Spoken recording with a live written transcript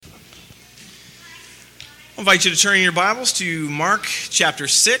I invite you to turn in your Bibles to Mark chapter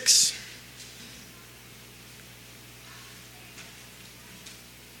 6.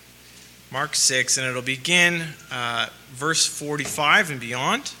 Mark 6, and it'll begin verse 45 and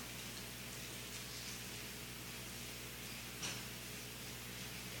beyond.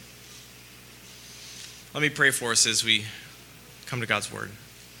 Let me pray for us as we come to God's Word.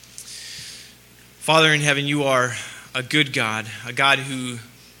 Father in heaven, you are a good God, a God who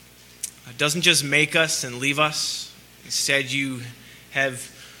doesn't just make us and leave us. Instead, you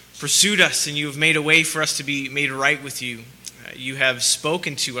have pursued us and you have made a way for us to be made right with you. You have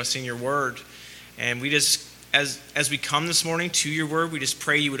spoken to us in your word. And we just, as we come this morning to your word, we just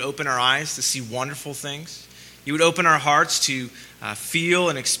pray you would open our eyes to see wonderful things. You would open our hearts to feel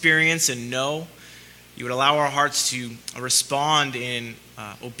and experience and know. You would allow our hearts to respond in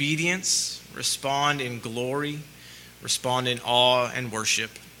obedience, respond in glory, respond in awe and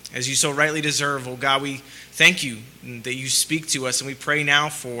worship. As you so rightly deserve, oh God, we thank you that you speak to us, and we pray now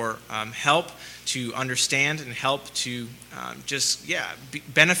for help to understand and help to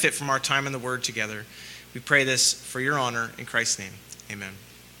benefit from our time in the Word together. We pray this for your honor in Christ's name. Amen.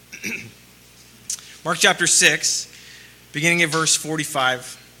 Mark chapter 6, beginning at verse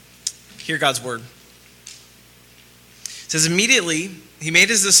 45. Hear God's Word. It says, immediately he made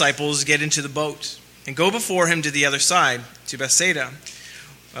his disciples get into the boat and go before him to the other side, to Bethsaida,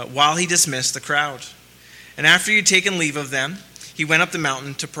 while he dismissed the crowd. And after he had taken leave of them, he went up the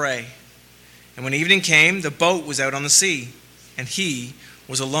mountain to pray. And when evening came, the boat was out on the sea, and he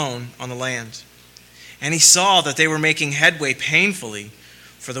was alone on the land. And he saw that they were making headway painfully,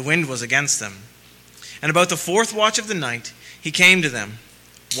 for the wind was against them. And about the fourth watch of the night, he came to them,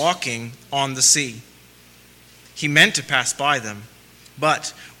 walking on the sea. He meant to pass by them,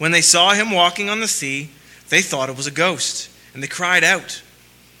 but when they saw him walking on the sea, they thought it was a ghost, and they cried out.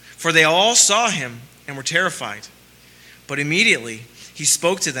 For they all saw him and were terrified. But immediately he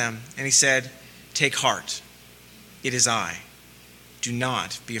spoke to them, and he said, "Take heart, it is I. Do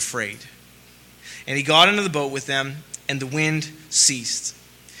not be afraid." And he got into the boat with them, and the wind ceased.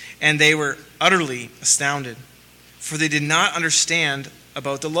 And they were utterly astounded, for they did not understand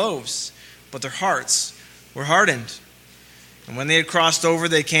about the loaves, but their hearts were hardened. And when they had crossed over,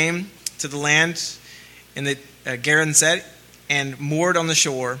 they came to the land in the Gerasene and moored on the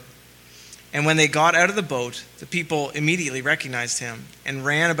shore. And when they got out of the boat, the people immediately recognized him and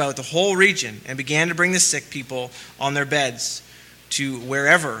ran about the whole region and began to bring the sick people on their beds to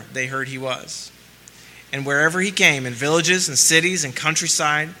wherever they heard he was. And wherever he came, in villages and cities and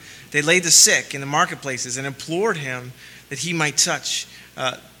countryside, they laid the sick in the marketplaces and implored him that he might touch,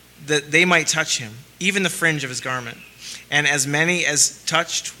 that they might touch him, even the fringe of his garment. And as many as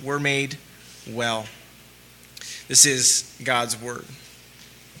touched were made well. This is God's word.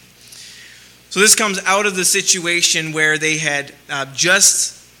 So this comes out of the situation where they had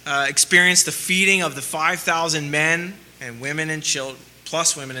just experienced the feeding of the 5,000 men and women and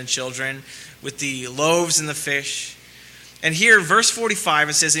plus women and children with the loaves and the fish. And here, verse 45,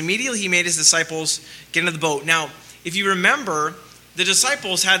 it says, immediately he made his disciples get into the boat. Now, if you remember, the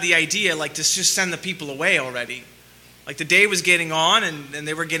disciples had the idea to just send the people away already. The day was getting on and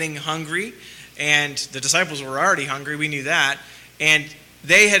they were getting hungry. And the disciples were already hungry, we knew that. And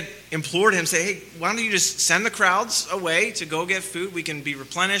they had implored him, say, hey, why don't you just send the crowds away to go get food? We can be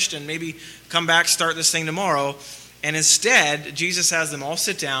replenished and maybe come back, start this thing tomorrow. And instead, Jesus has them all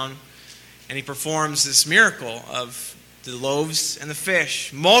sit down and he performs this miracle of the loaves and the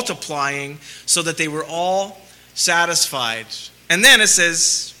fish, multiplying so that they were all satisfied. And then it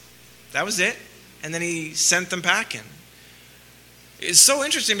says, that was it. And then he sent them packing. It's so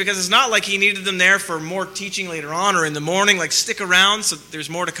interesting because it's not like he needed them there for more teaching later on or in the morning, stick around so there's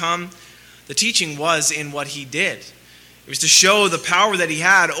more to come. The teaching was in what he did. It was to show the power that he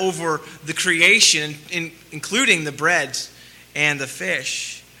had over the creation, including the bread and the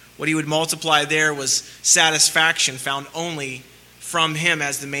fish. What he would multiply there was satisfaction found only from him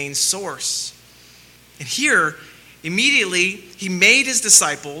as the main source. And here, immediately, he made his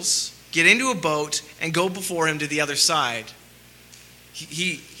disciples get into a boat and go before him to the other side.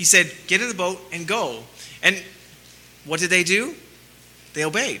 He said, get in the boat and go. And what did they do? They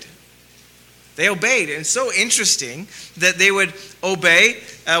obeyed. They obeyed. And it's so interesting that they would obey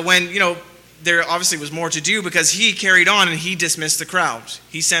when, there obviously was more to do because he carried on and he dismissed the crowd.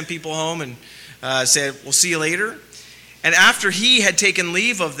 He sent people home and said, we'll see you later. And after he had taken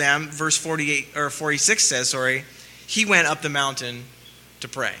leave of them, verse 46 says, he went up the mountain to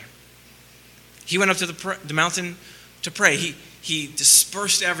pray. He went up to the mountain to pray. He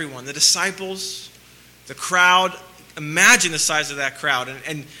dispersed everyone, the disciples, the crowd, imagine the size of that crowd.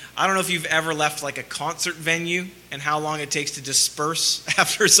 And I don't know if you've ever left like a concert venue and how long it takes to disperse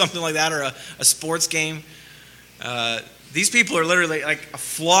after something like that, or a sports game. These people are literally like a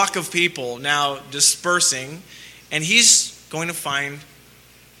flock of people now dispersing, and he's going to find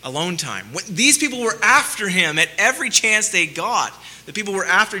alone time. These people were after him at every chance they got. The people were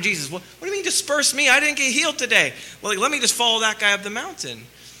after Jesus. What do you mean disperse me? I didn't get healed today. Well, let me just follow that guy up the mountain.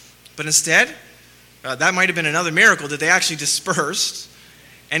 But instead, that might have been another miracle, that they actually dispersed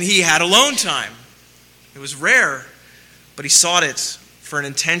and he had alone time. It was rare, but he sought it for an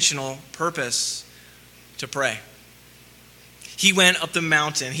intentional purpose, to pray. He went up the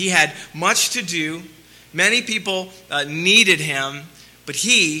mountain. He had much to do. Many people needed him, but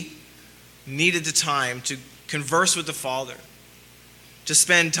he needed the time to converse with the Father, to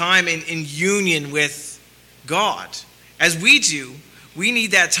spend time in union with God. As we do, we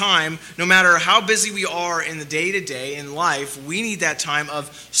need that time, no matter how busy we are in the day-to-day in life, we need that time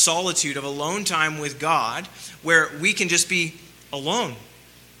of solitude, of alone time with God, where we can just be alone.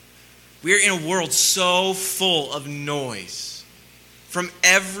 We are in a world so full of noise from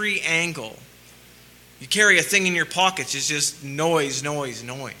every angle. You carry a thing in your pockets, it's just noise, noise,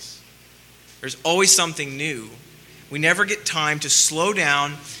 noise. There's always something new. We never get time to slow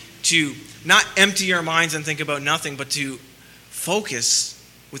down, to not empty our minds and think about nothing, but to focus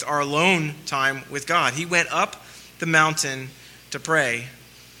with our alone time with God. He went up the mountain to pray.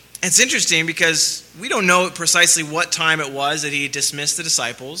 And it's interesting because we don't know precisely what time it was that he dismissed the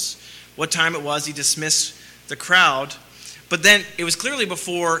disciples, what time it was he dismissed the crowd. But then it was clearly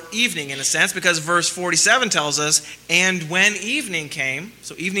before evening in a sense, because verse 47 tells us, and when evening came,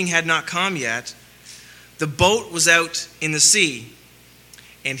 so evening had not come yet, the boat was out in the sea,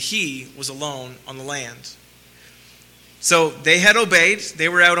 and he was alone on the land. So they had obeyed, they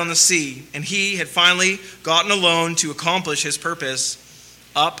were out on the sea, and he had finally gotten alone to accomplish his purpose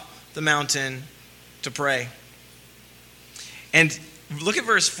up the mountain to pray. And look at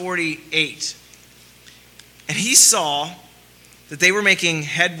verse 48. And he saw that they were making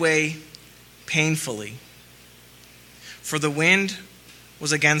headway painfully, for the wind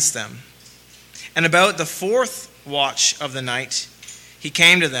was against them. And about the fourth watch of the night, he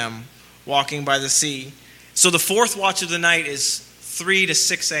came to them, walking by the sea. So the fourth watch of the night is 3 to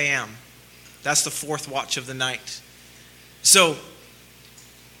 6 a.m. That's the fourth watch of the night. So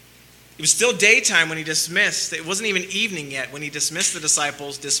it was still daytime when he dismissed. It wasn't even evening yet when he dismissed the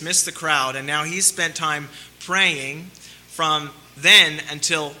disciples, dismissed the crowd, and now he's spent time praying from then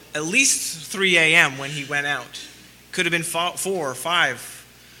until at least 3 a.m. when he went out. Could have been 4 or 5.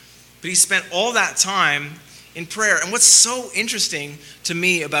 But he spent all that time in prayer. And what's so interesting to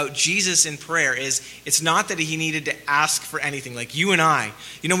me about Jesus in prayer is it's not that he needed to ask for anything like you and I.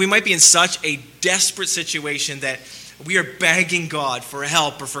 You know, we might be in such a desperate situation that we are begging God for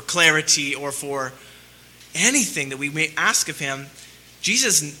help or for clarity or for anything that we may ask of him.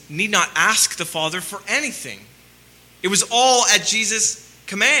 Jesus need not ask the Father for anything. It was all at Jesus'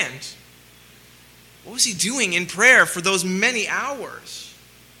 command. What was he doing in prayer for those many hours?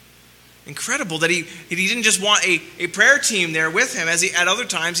 Incredible that he didn't just want a prayer team there with him. As at other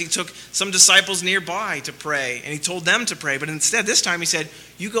times, he took some disciples nearby to pray, and he told them to pray. But instead, this time he said,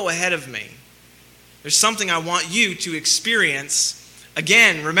 you go ahead of me. There's something I want you to experience.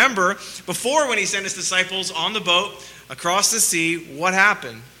 Again, remember, before when he sent his disciples on the boat across the sea, what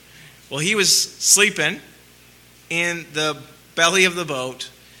happened? Well, he was sleeping in the belly of the boat,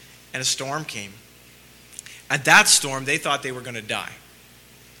 and a storm came. At that storm, they thought they were going to die.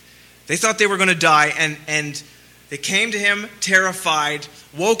 They thought they were going to die, and they came to him terrified,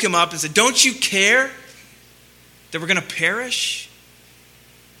 woke him up and said, don't you care that we're going to perish?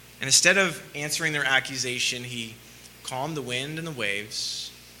 And instead of answering their accusation, he calmed the wind and the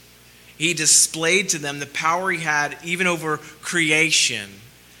waves. He displayed to them the power he had even over creation.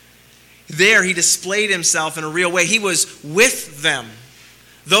 There, he displayed himself in a real way. He was with them.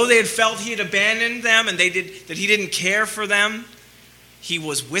 Though they had felt he had abandoned them and that he didn't care for them, he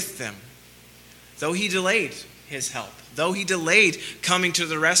was with them. Though he delayed his help, though he delayed coming to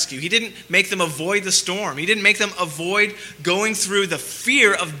the rescue, he didn't make them avoid the storm. He didn't make them avoid going through the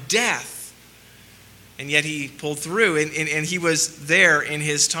fear of death. And yet he pulled through, and he was there in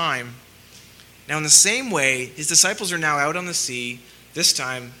his time. Now, in the same way, his disciples are now out on the sea. This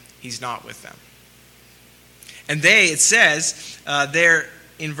time, he's not with them. And it says there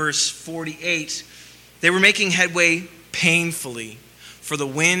in verse 48, they were making headway painfully, for the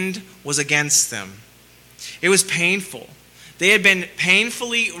wind was against them. It was painful. They had been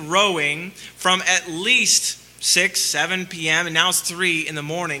painfully rowing from at least 6, 7 p.m., and now it's 3 in the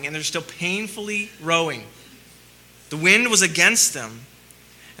morning, and they're still painfully rowing. The wind was against them,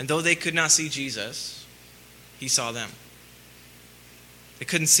 and though they could not see Jesus, he saw them. They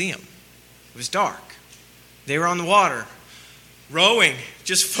couldn't see him. It was dark. They were on the water, rowing,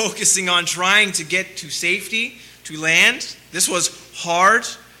 just focusing on trying to get to safety, to land. This was hard.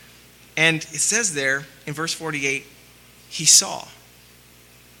 And it says there in verse 48, he saw.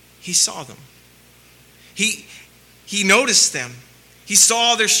 He saw them. He noticed them. He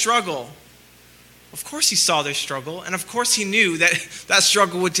saw their struggle. Of course he saw their struggle, and of course he knew that that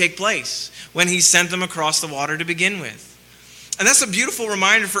struggle would take place when he sent them across the water to begin with. And that's a beautiful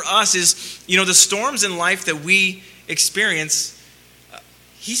reminder for us is, the storms in life that we experience,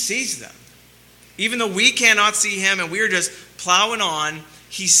 he sees them. Even though we cannot see him and we're just plowing on,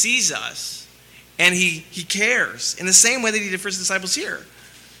 he sees us and he cares in the same way that he did for his disciples here.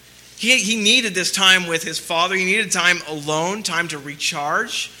 He needed this time with his Father. He needed time alone, time to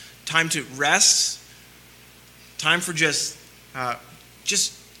recharge, time to rest, time for just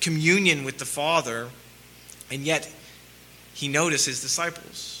communion with the Father. And yet, he noticed his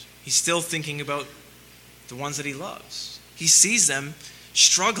disciples. He's still thinking about the ones that he loves. He sees them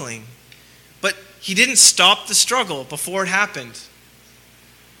struggling. But he didn't stop the struggle before it happened.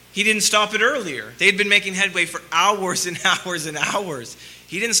 He didn't stop it earlier. They had been making headway for hours and hours and hours.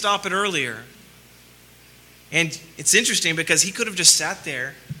 He didn't stop it earlier. And it's interesting because he could have just sat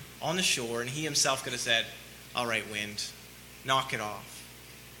there on the shore and he himself could have said, all right, wind, knock it off.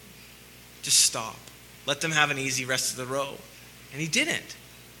 Just stop. Let them have an easy rest of the row. And he didn't.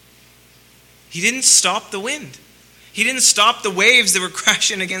 He didn't stop the wind. He didn't stop the waves that were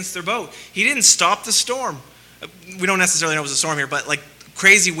crashing against their boat. He didn't stop the storm. We don't necessarily know it was a storm here, but like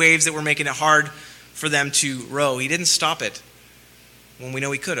crazy waves that were making it hard for them to row. He didn't stop it when we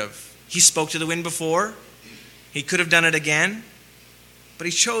know he could have. He spoke to the wind before. He could have done it again, but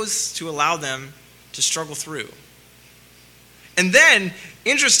he chose to allow them to struggle through. And then,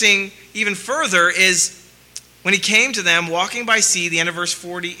 interesting even further is when he came to them walking by sea, the end of verse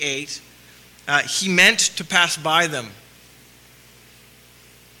 48, he meant to pass by them.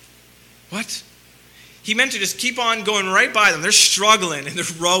 What? He meant to just keep on going right by them. They're struggling and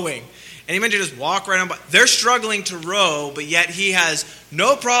they're rowing. And he meant to just walk right on by. They're struggling to row, but yet he has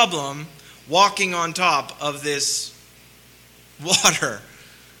no problem walking on top of this water.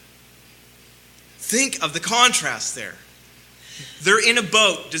 Think of the contrast there. They're in a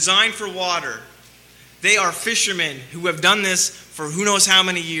boat designed for water. They are fishermen who have done this for who knows how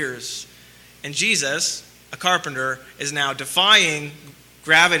many years. And Jesus, a carpenter, is now defying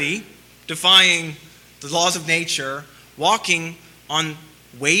gravity, defying the laws of nature, walking on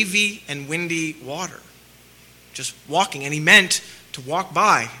wavy and windy water. Just walking. And he meant to walk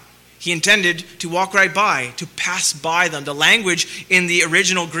by. He intended to walk right by, to pass by them. The language in the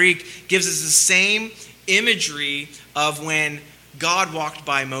original Greek gives us the same imagery of when God walked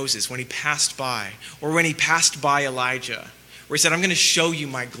by Moses, when he passed by, or when he passed by Elijah, where he said, I'm going to show you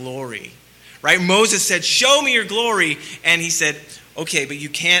my glory. Right? Moses said, show me your glory. And he said, okay, but you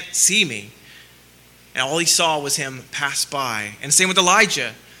can't see me. And all he saw was him pass by. And same with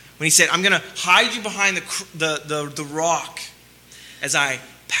Elijah, when he said, I'm going to hide you behind the rock as I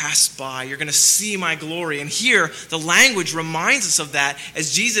pass by. You're going to see my glory. And here, the language reminds us of that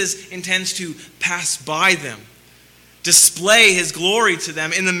as Jesus intends to pass by them, display his glory to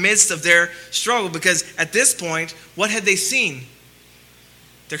them in the midst of their struggle. Because at this point, what had they seen?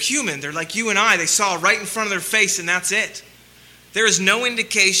 They're human. They're like you and I. They saw right in front of their face, and that's it. There is no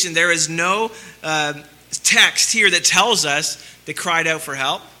indication, there is no text here that tells us they cried out for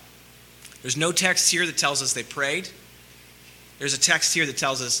help. There's no text here that tells us they prayed. There's a text here that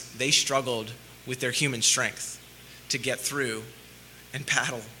tells us they struggled with their human strength to get through and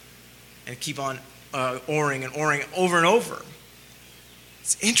paddle and keep on oaring over and over.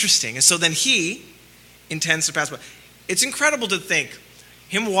 It's interesting. And so then he intends to pass by. It's incredible to think,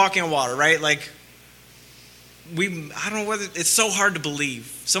 him walking on water, right? Like, I don't know whether, it's so hard to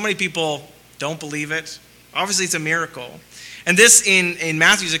believe. So many people don't believe it. Obviously, it's a miracle. And this, in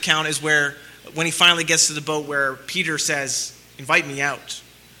Matthew's account, is where, when he finally gets to the boat where Peter says, invite me out.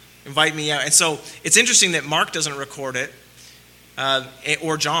 Invite me out. And so, it's interesting that Mark doesn't record it,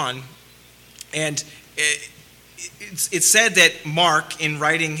 or John. And it's said that Mark, in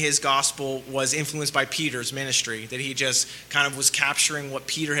writing his gospel, was influenced by Peter's ministry, that he just kind of was capturing what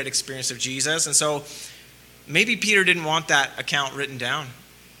Peter had experienced of Jesus. And so maybe Peter didn't want that account written down.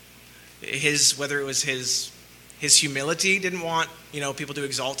 Whether it was his humility didn't want people to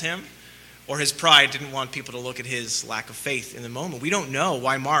exalt him, or his pride didn't want people to look at his lack of faith in the moment. We don't know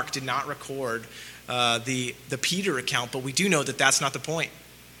why Mark did not record the Peter account, but we do know that that's not the point.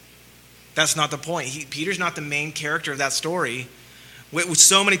 That's not the point. Peter's not the main character of that story. With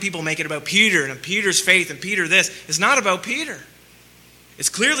so many people make it about Peter and Peter's faith and Peter this. It's not about Peter. It's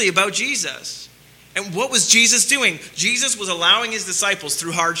clearly about Jesus. And what was Jesus doing? Jesus was allowing his disciples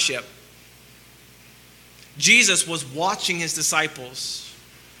through hardship. Jesus was watching his disciples.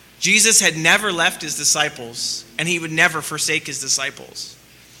 Jesus had never left his disciples, and he would never forsake his disciples.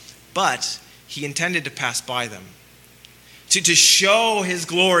 But he intended to pass by them. To show his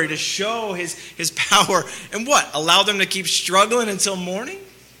glory, to show his power. And what? Allow them to keep struggling until morning?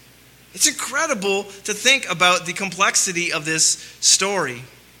 It's incredible to think about the complexity of this story.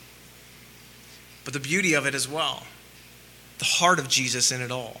 But the beauty of it as well. The heart of Jesus in it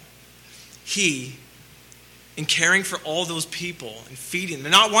all. He, in caring for all those people and feeding them,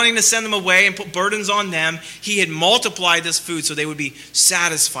 and not wanting to send them away and put burdens on them, he had multiplied this food so they would be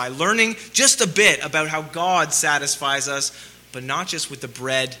satisfied. Learning just a bit about how God satisfies us, but not just with the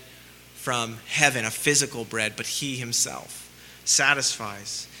bread from heaven, a physical bread, but he himself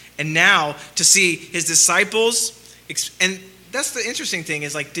satisfies. And now to see his disciples, and that's the interesting thing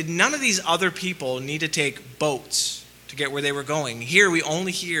is, like, did none of these other people need to take boats to get where they were going? Here we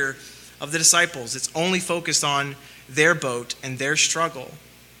only hear of the disciples. It's only focused on their boat and their struggle.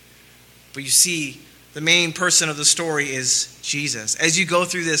 But you see, the main person of the story is Jesus. As you go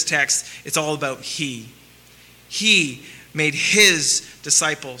through this text, it's all about he. He made his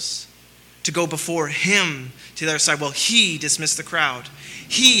disciples to go before him to the other side. Well, he dismissed the crowd.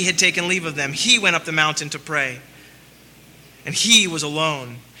 He had taken leave of them. He went up the mountain to pray. And he was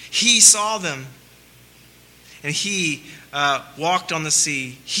alone. He saw them. And he walked on the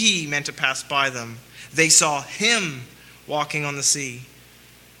sea. He meant to pass by them. They saw him walking on the sea.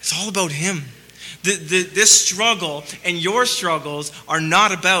 It's all about him. This struggle and your struggles are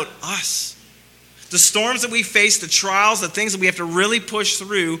not about us. The storms that we face, the trials, the things that we have to really push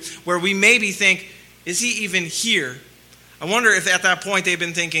through, where we maybe think, is he even here? I wonder if at that point they've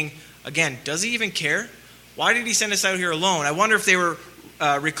been thinking, again, does he even care? Why did he send us out here alone? I wonder if they were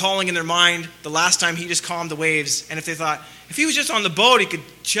recalling in their mind the last time he just calmed the waves, and if they thought, if he was just on the boat, he could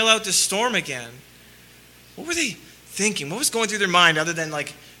chill out this storm again. What were they thinking? What was going through their mind other than,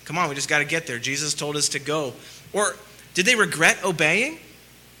 like, come on, we just got to get there. Jesus told us to go. Or did they regret obeying?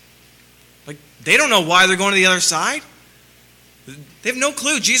 Like, they don't know why they're going to the other side. They have no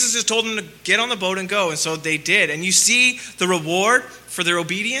clue. Jesus just told them to get on the boat and go, and so they did. And you see the reward for their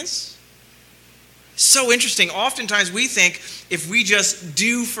obedience? So interesting. Oftentimes we think if we just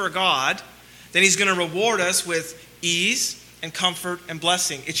do for God, then he's going to reward us with ease and comfort and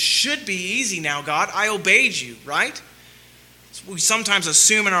blessing. It should be easy now, God. I obeyed you, right? So we sometimes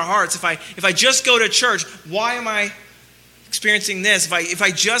assume in our hearts, if I just go to church, why am I experiencing this? If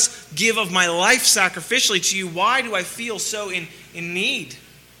I just give of my life sacrificially to you, why do I feel so in need?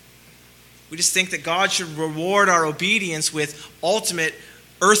 We just think that God should reward our obedience with ultimate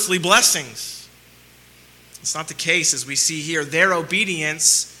earthly blessings. It's not the case, as we see here. Their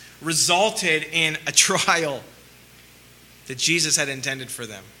obedience resulted in a trial that Jesus had intended for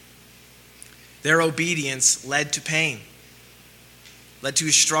them. Their obedience led to pain, led to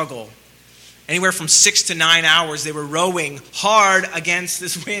a struggle. Anywhere from 6 to 9 hours, they were rowing hard against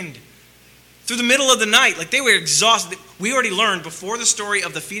this wind. Through the middle of the night, like they were exhausted. We already learned before the story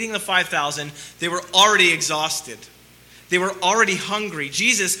of the feeding of the 5,000, they were already exhausted. They were already hungry.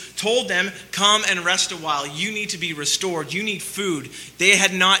 Jesus told them, come and rest a while. You need to be restored. You need food. They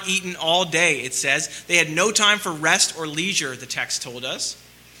had not eaten all day, it says. They had no time for rest or leisure, the text told us.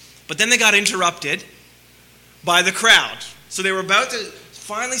 But then they got interrupted by the crowd. So they were about to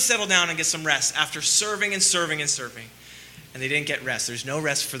finally settle down and get some rest after serving and serving and serving. And they didn't get rest. There's no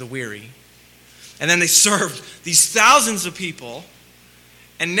rest for the weary. And then they served these thousands of people.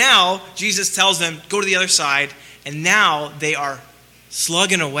 And now Jesus tells them, go to the other side. And now they are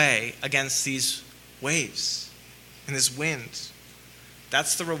slugging away against these waves and this wind.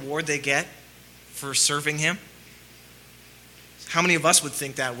 That's the reward they get for serving him. How many of us would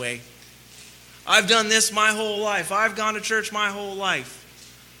think that way? I've done this my whole life. I've gone to church my whole life.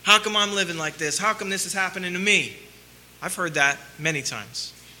 How come I'm living like this? How come this is happening to me? I've heard that many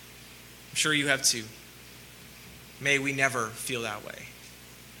times. I'm sure you have too. May we never feel that way.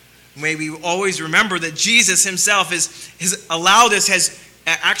 May we always remember that Jesus himself has allowed this, has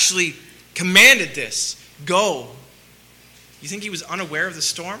actually commanded this. Go. You think he was unaware of the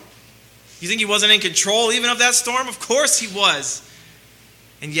storm? You think he wasn't in control even of that storm? Of course he was.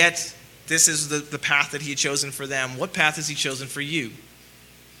 And yet, this is the path that he had chosen for them. What path has he chosen for you?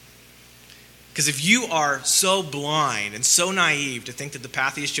 Because if you are so blind and so naive to think that the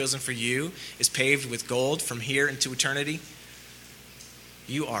path he has chosen for you is paved with gold from here into eternity,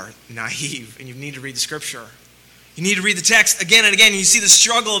 you are naive and you need to read the scripture. You need to read the text again and again. And you see the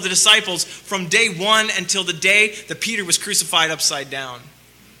struggle of the disciples from day one until the day that Peter was crucified upside down.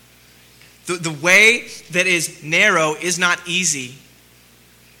 The way that is narrow is not easy.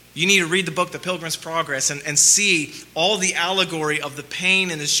 You need to read the book, The Pilgrim's Progress, and see all the allegory of the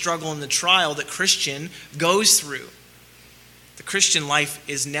pain and the struggle and the trial that Christian goes through. The Christian life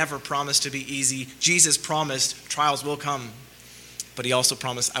is never promised to be easy. Jesus promised trials will come, but he also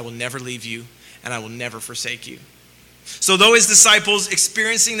promised, I will never leave you and I will never forsake you. So though his disciples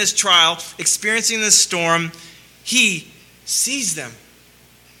experiencing this trial, experiencing this storm, he sees them.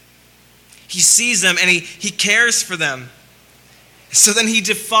 He sees them and he cares for them. So then he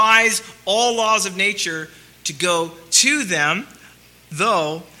defies all laws of nature to go to them,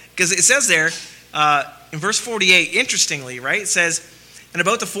 though, because it says there in verse 48, interestingly, right? It says, and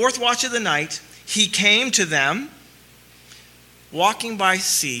about the fourth watch of the night, he came to them, walking on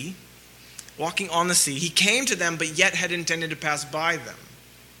the sea. He came to them, but yet had intended to pass by them.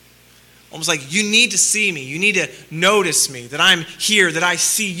 Almost like, you need to see me. You need to notice me, that I'm here, that I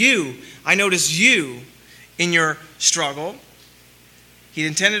see you. I notice you in your struggle. He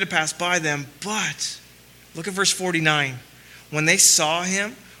intended to pass by them, but look at verse 49. When they saw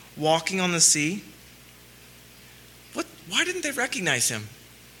him walking on the sea, why didn't they recognize him?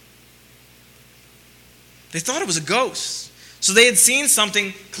 They thought it was a ghost. So they had seen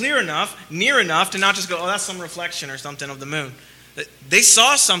something clear enough, near enough, to not just go, oh, that's some reflection or something of the moon. They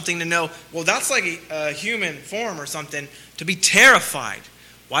saw something to know, well, that's like a human form or something, to be terrified.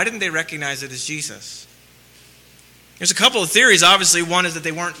 Why didn't they recognize it as Jesus? There's a couple of theories, obviously. One is that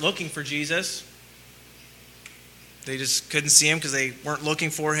they weren't looking for Jesus. They just couldn't see him because they weren't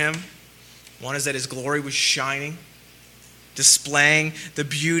looking for him. One is that his glory was shining, displaying the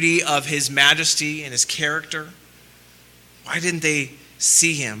beauty of his majesty and his character. Why didn't they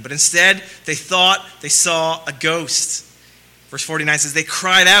see him? But instead, they thought they saw a ghost. Verse 49 says, they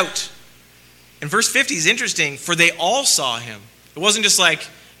cried out. And verse 50 is interesting, for they all saw him. It wasn't just like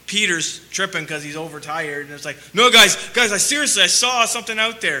Peter's tripping because he's overtired. And it's like, no, guys, I saw something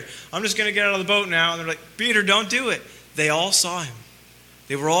out there. I'm just going to get out of the boat now. And they're like, Peter, don't do it. They all saw him.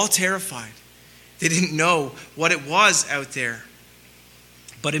 They were all terrified. They didn't know what it was out there.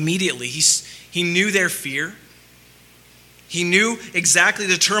 But immediately, he knew their fear. He knew exactly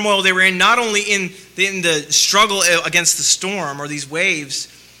the turmoil they were in, not only in the struggle against the storm or these waves,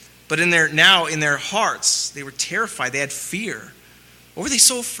 but in their hearts. They were terrified. They had fear. What were they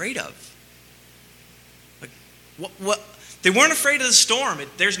so afraid of? Like, what? They weren't afraid of the storm.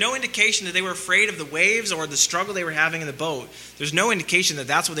 There's no indication that they were afraid of the waves or the struggle they were having in the boat. There's no indication that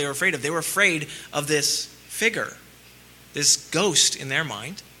that's what they were afraid of. They were afraid of this figure, this ghost in their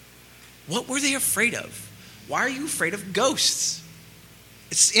mind. What were they afraid of? Why are you afraid of ghosts?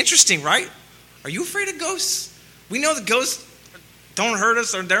 It's interesting, right? Are you afraid of ghosts? We know that ghosts don't hurt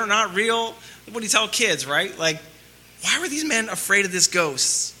us or they're not real. What do you tell kids, right? Like, why were these men afraid of this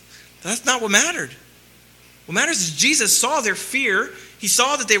ghost? That's not what mattered. What matters is Jesus saw their fear. He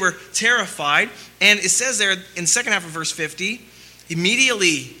saw that they were terrified. And it says there in the second half of verse 50,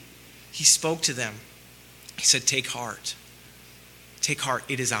 immediately he spoke to them. He said, take heart. Take heart,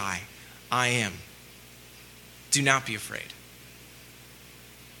 it is I. I am. Do not be afraid.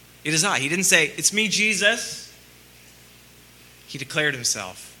 It is I. He didn't say, it's me, Jesus. He declared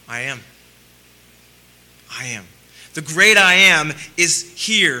himself, I am. I am. The great I am is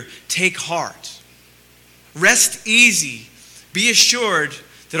here. Take heart. Rest easy. Be assured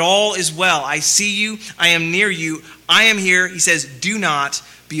that all is well. I see you. I am near you. I am here. He says, do not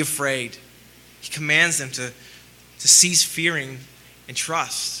be afraid. He commands them to cease fearing and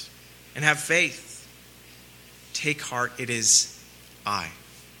trust and have faith. Take heart, it is I.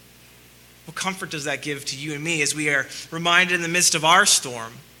 What comfort does that give to you and me as we are reminded in the midst of our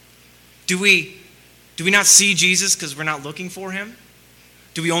storm? Do we not see Jesus because we're not looking for him?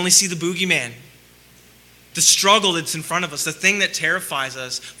 Do we only see the boogeyman? The struggle that's in front of us, the thing that terrifies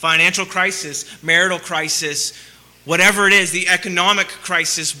us, financial crisis, marital crisis, whatever it is, the economic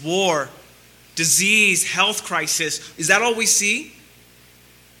crisis, war, disease, health crisis. Is that all we see?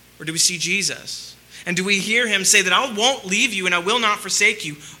 Or do we see Jesus? And do we hear him say that I won't leave you and I will not forsake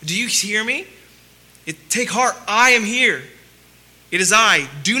you? Do you hear me? Take heart, I am here. It is I.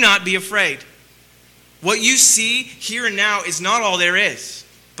 Do not be afraid. What you see here and now is not all there is,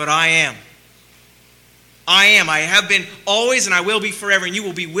 but I am. I am. I have been always and I will be forever, and you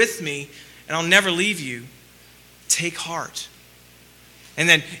will be with me and I'll never leave you. Take heart. And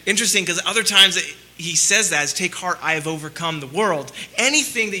then, interesting, because other times he says that is, take heart, I have overcome the world.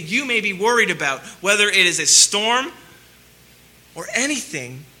 Anything that you may be worried about, whether it is a storm, or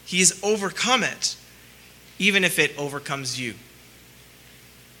anything, he has overcome it, even if it overcomes you.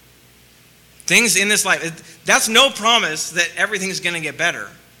 Things in this life, that's no promise that everything's going to get better.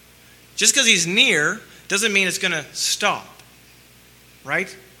 Just because he's near doesn't mean it's going to stop,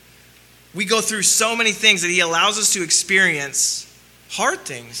 right? We go through so many things that he allows us to experience hard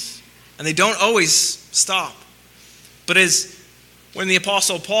things, and they don't always stop. But as when the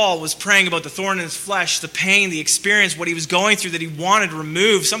Apostle Paul was praying about the thorn in his flesh, the pain, the experience, what he was going through that he wanted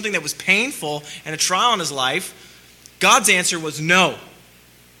removed, something that was painful and a trial in his life, God's answer was no.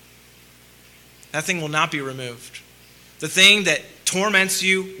 That thing will not be removed. The thing that torments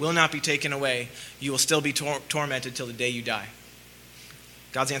you will not be taken away. You will still be tormented till the day you die.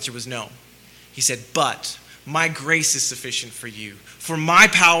 God's answer was no. He said, but my grace is sufficient for you, for my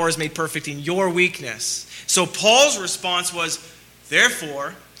power is made perfect in your weakness. So Paul's response was,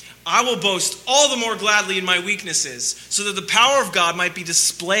 therefore, I will boast all the more gladly in my weaknesses, so that the power of God might be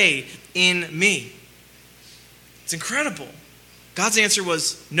displayed in me. It's incredible. God's answer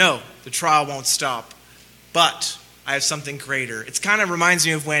was, no, the trial won't stop, but I have something greater. It kind of reminds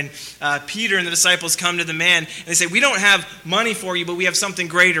me of when Peter and the disciples come to the man, and they say, we don't have money for you, but we have something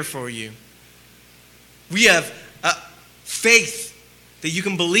greater for you. We have faith that you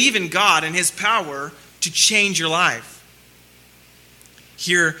can believe in God and his power to change your life.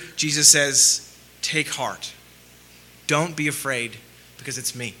 Here, Jesus says, take heart. Don't be afraid, because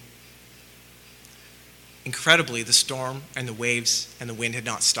it's me. Incredibly, the storm and the waves and the wind had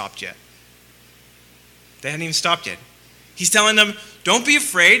not stopped yet. They hadn't even stopped yet. He's telling them, don't be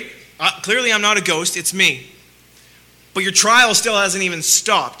afraid. Clearly, I'm not a ghost. It's me. But your trial still hasn't even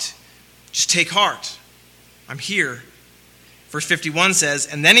stopped. Just take heart. I'm here. Verse 51 says,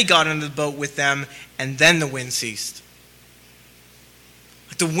 and then he got into the boat with them, and then the wind ceased.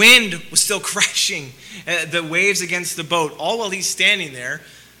 The wind was still crashing the waves against the boat, all while he's standing there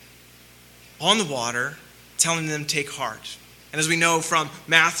on the water, telling them, take heart. And as we know from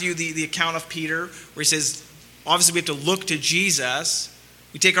Matthew, the account of Peter, where he says, obviously we have to look to Jesus.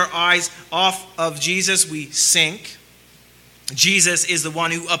 We take our eyes off of Jesus, we sink. Jesus is the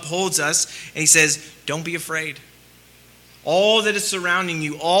one who upholds us, and he says, don't be afraid. All that is surrounding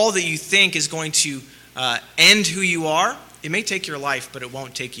you, all that you think is going to end who you are, it may take your life, but it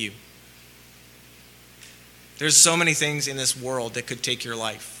won't take you. There's so many things in this world that could take your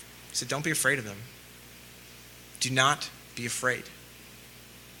life. He said, don't be afraid of them. Do not be afraid.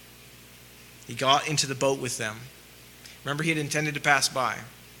 He got into the boat with them. Remember, he had intended to pass by,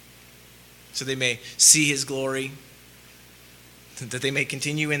 so they may see his glory, that they may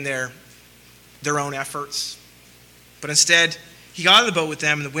continue in their own efforts. But instead, he got in the boat with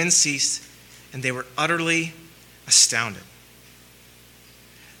them, and the wind ceased, and they were utterly astounded.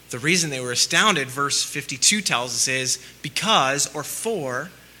 The reason they were astounded, verse 52 tells us, is because, or for,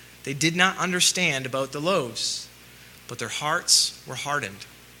 they did not understand about the loaves, but their hearts were hardened.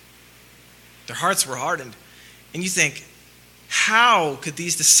 Their hearts were hardened. And you think, how could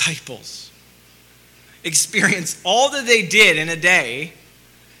these disciples experience all that they did in a day,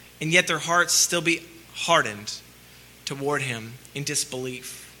 and yet their hearts still be hardened toward him in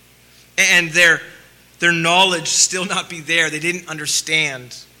disbelief? And their knowledge still not be there. They didn't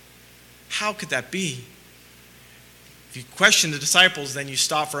understand. How could that be? If you question the disciples, then you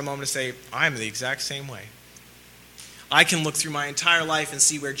stop for a moment and say, I'm the exact same way. I can look through my entire life and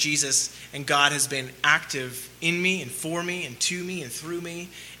see where Jesus and God has been active in me and for me and to me and through me,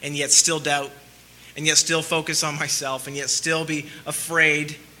 and yet still doubt, and yet still focus on myself, and yet still be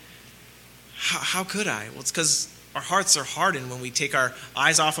afraid. How could I? Well, it's because our hearts are hardened when we take our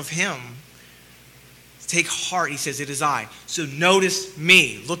eyes off of him. Take heart, he says, it is I. So notice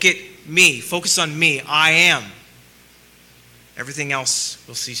me. Look at me. Focus on me. I am. Everything else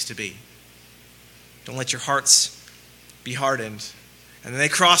will cease to be. Don't let your hearts be hardened. And then they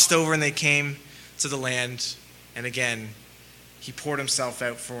crossed over and they came to the land. And again, he poured himself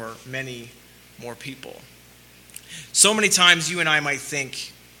out for many more people. So many times you and I might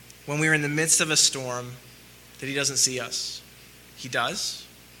think when we're in the midst of a storm that he doesn't see us. He does.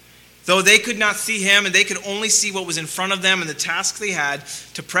 Though they could not see him and they could only see what was in front of them and the task they had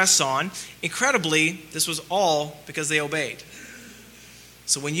to press on, incredibly, this was all because they obeyed.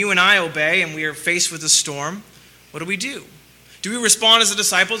 So when you and I obey and we are faced with a storm, what do we do? Do we respond as the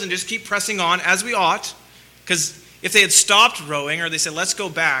disciples and just keep pressing on as we ought? Because if they had stopped rowing or they said, let's go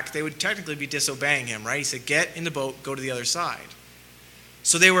back, they would technically be disobeying him, right? He said, get in the boat, go to the other side.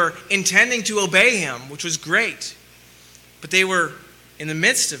 So they were intending to obey him, which was great. But they were, in the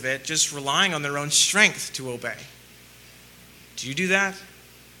midst of it, just relying on their own strength to obey. Do you do that?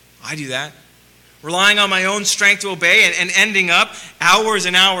 I do that. relying on my own strength to obey, and ending up hours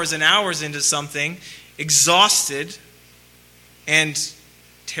and hours and hours into something, exhausted and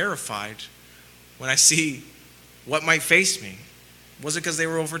terrified when I see what might face me. Was it because they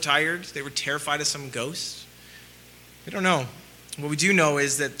were overtired? They were terrified of some ghost? We don't know. What we do know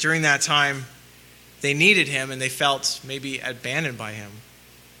is that during that time, they needed him and they felt maybe abandoned by him.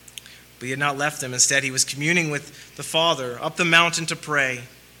 But he had not left them. Instead, he was communing with the Father up the mountain to pray,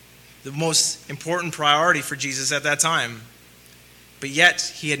 the most important priority for Jesus at that time. But yet,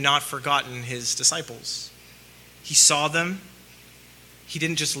 he had not forgotten his disciples. He saw them. He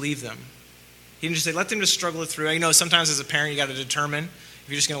didn't just leave them. He didn't just say, let them just struggle it through. You know, sometimes as a parent, you got to determine if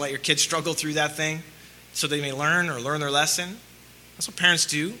you're just going to let your kids struggle through that thing so they may learn their lesson. That's what parents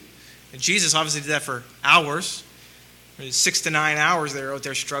do. And Jesus obviously did that for hours. 6 to 9 hours they were out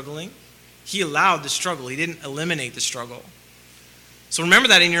there struggling. He allowed the struggle. He didn't eliminate the struggle. So remember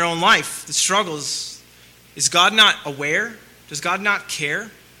that in your own life. The struggles, is God not aware? Does God not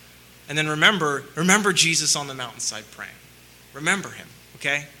care? And then remember Jesus on the mountainside praying. Remember him,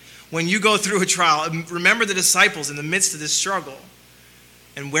 okay? When you go through a trial, remember the disciples in the midst of this struggle.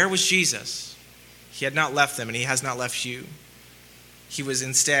 And where was Jesus? He had not left them, and he has not left you. He was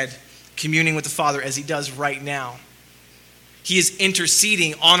instead communing with the Father as he does right now. He is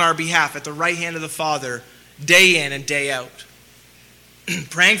interceding on our behalf at the right hand of the Father day in and day out.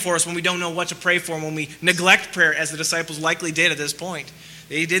 Praying for us when we don't know what to pray for, and when we neglect prayer, as the disciples likely did at this point.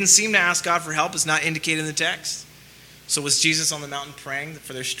 They didn't seem to ask God for help. It's not indicated in the text. So was Jesus on the mountain praying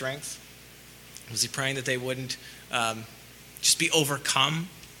for their strength? Was he praying that they wouldn't just be overcome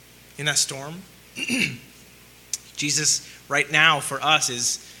in that storm? Jesus, right now for us,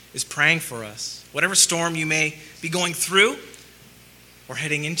 is praying for us. Whatever storm you may be going through or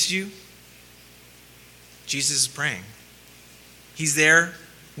heading into, Jesus is praying. He's there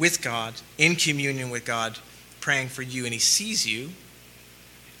with God, in communion with God, praying for you, and he sees you,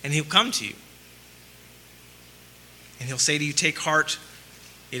 and he'll come to you. And he'll say to you, take heart,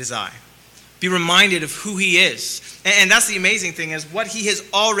 it is I. Be reminded of who he is. And that's the amazing thing, is what he has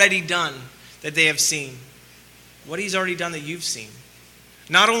already done that they have seen. What he's already done that you've seen.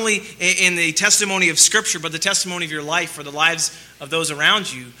 Not only in the testimony of Scripture, but the testimony of your life or the lives of those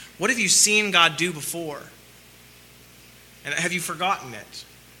around you. What have you seen God do before? And have you forgotten it?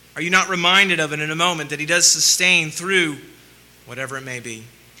 Are you not reminded of it in a moment that he does sustain through whatever it may be?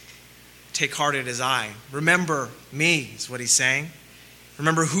 Take heart, it is I. Remember me, is what he's saying.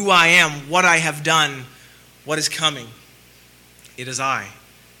 Remember who I am, what I have done, what is coming. It is I.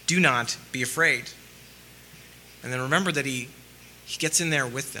 Do not be afraid. And then remember that he gets in there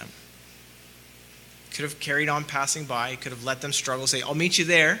with them. Could have carried on passing by. He could have let them struggle, say, I'll meet you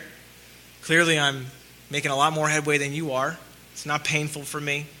there. Clearly I'm making a lot more headway than you are. It's not painful for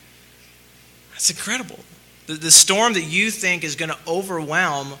me. That's incredible. The storm that you think is going to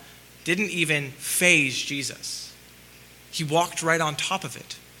overwhelm didn't even faze Jesus. He walked right on top of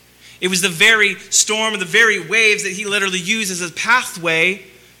it. It was the very storm, the very waves that he literally used as a pathway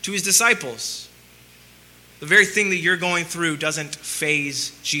to his disciples. The very thing that you're going through doesn't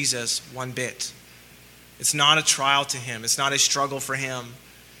faze Jesus one bit. It's not a trial to him. It's not a struggle for him.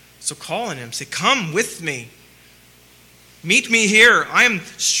 So call on him. Say, come with me. Meet me here. I am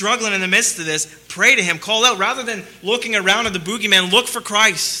struggling in the midst of this. Pray to him. Call out. Rather than looking around at the boogeyman, look for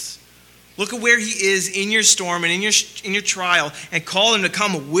Christ. Look at where he is in your storm and in your trial, and call him to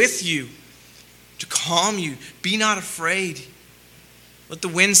come with you, to calm you. Be not afraid. Let the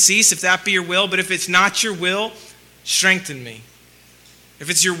wind cease if that be your will, but if it's not your will, strengthen me. If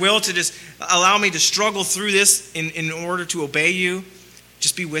it's your will to just allow me to struggle through this in order to obey you,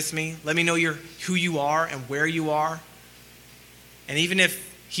 just be with me. Let me know who you are and where you are. And even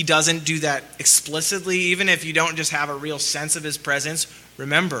if he doesn't do that explicitly, even if you don't just have a real sense of his presence,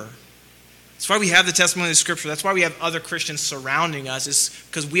 remember. That's why we have the testimony of Scripture. That's why we have other Christians surrounding us, is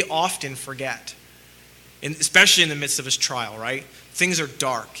because we often forget. And especially in the midst of his trial, right? Things are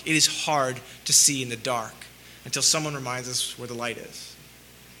dark. It is hard to see in the dark until someone reminds us where the light is.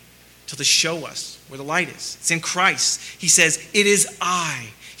 Until they show us where the light is. It's in Christ. He says, it is I.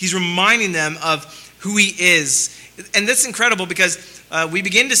 He's reminding them of who he is. And that's incredible because we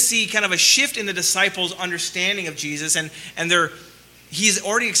begin to see kind of a shift in the disciples' understanding of Jesus. And he's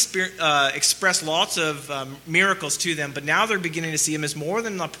already expressed lots of miracles to them, but now they're beginning to see him as more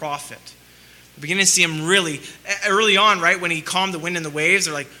than a prophet. They're beginning to see him really, early on, right, when he calmed the wind and the waves,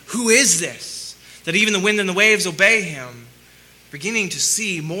 they're like, who is this? That even the wind and the waves obey him. Beginning to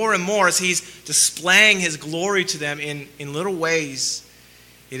see more and more as he's displaying his glory to them in little ways.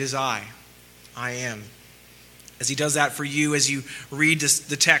 It is I am. as he does that for you as you read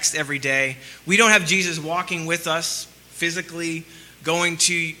the text every day. We don't have Jesus walking with us physically, going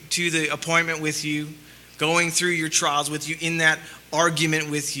to the appointment with you, going through your trials with you, in that argument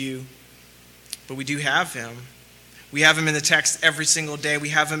with you. But we do have him. We have him in the text every single day. We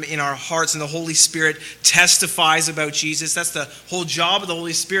have him in our hearts, and the Holy Spirit testifies about Jesus. That's the whole job of the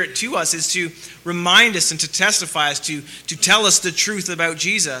Holy Spirit to us, is to remind us and to testify us, to tell us the truth about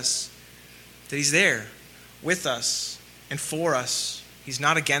Jesus, that he's there with us and for us. He's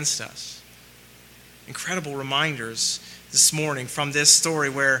not against us. Incredible reminders this morning from this story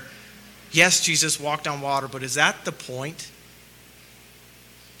where, yes, Jesus walked on water, but is that the point?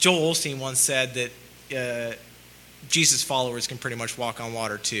 Joel Osteen once said that Jesus' followers can pretty much walk on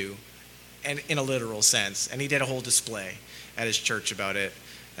water too, and in a literal sense. And he did a whole display at his church about it.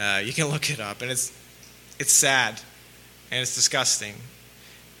 You can look it up, and it's sad and it's disgusting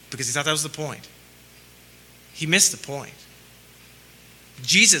because he thought that was the point. He missed the point.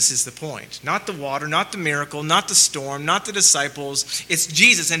 Jesus is the point, not the water, not the miracle, not the storm, not the disciples. It's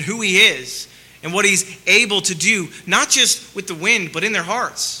Jesus and who he is and what he's able to do, not just with the wind, but in their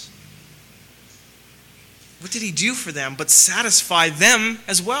hearts. What did he do for them but satisfy them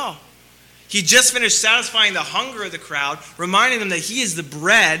as well? He just finished satisfying the hunger of the crowd, reminding them that he is the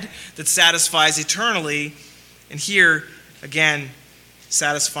bread that satisfies eternally, and here, again,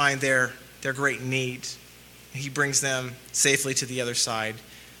 satisfying their great need. He brings them safely to the other side,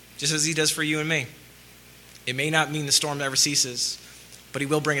 just as he does for you and me. It may not mean the storm never ceases, but he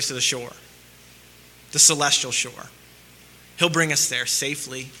will bring us to the shore, the celestial shore. He'll bring us there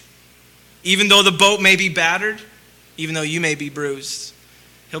safely. Even though the boat may be battered, even though you may be bruised,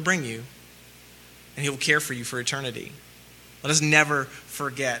 he'll bring you, and he'll care for you for eternity. Let us never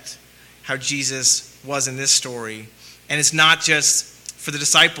forget how Jesus was in this story. And it's not just for the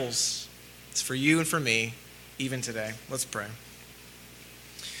disciples. It's for you and for me, even today. Let's pray.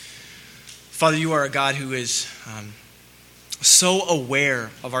 Father, you are a God who is so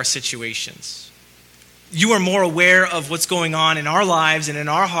aware of our situations. You are more aware of what's going on in our lives and in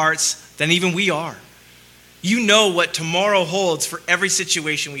our hearts than even we are. You know what tomorrow holds for every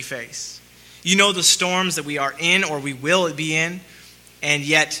situation we face. You know the storms that we are in or we will be in, and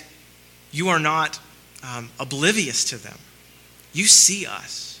yet you are not oblivious to them. You see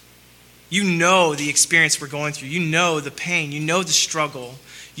us. You know the experience we're going through. You know the pain. You know the struggle.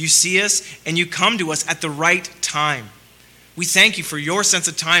 You see us, and you come to us at the right time. We thank you for your sense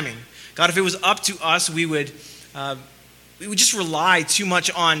of timing. God, if it was up to us, we would just rely too much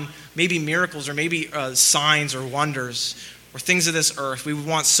on maybe miracles or maybe signs or wonders or things of this earth. We would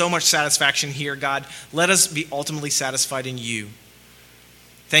want so much satisfaction here, God. Let us be ultimately satisfied in you.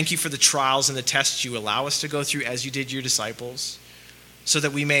 Thank you for the trials and the tests you allow us to go through as you did your disciples, so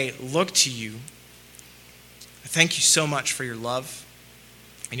that we may look to you. I thank you so much for your love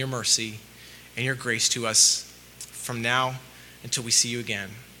and your mercy and your grace to us from now until we see you again.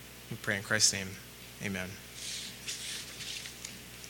 We pray in Christ's name. Amen.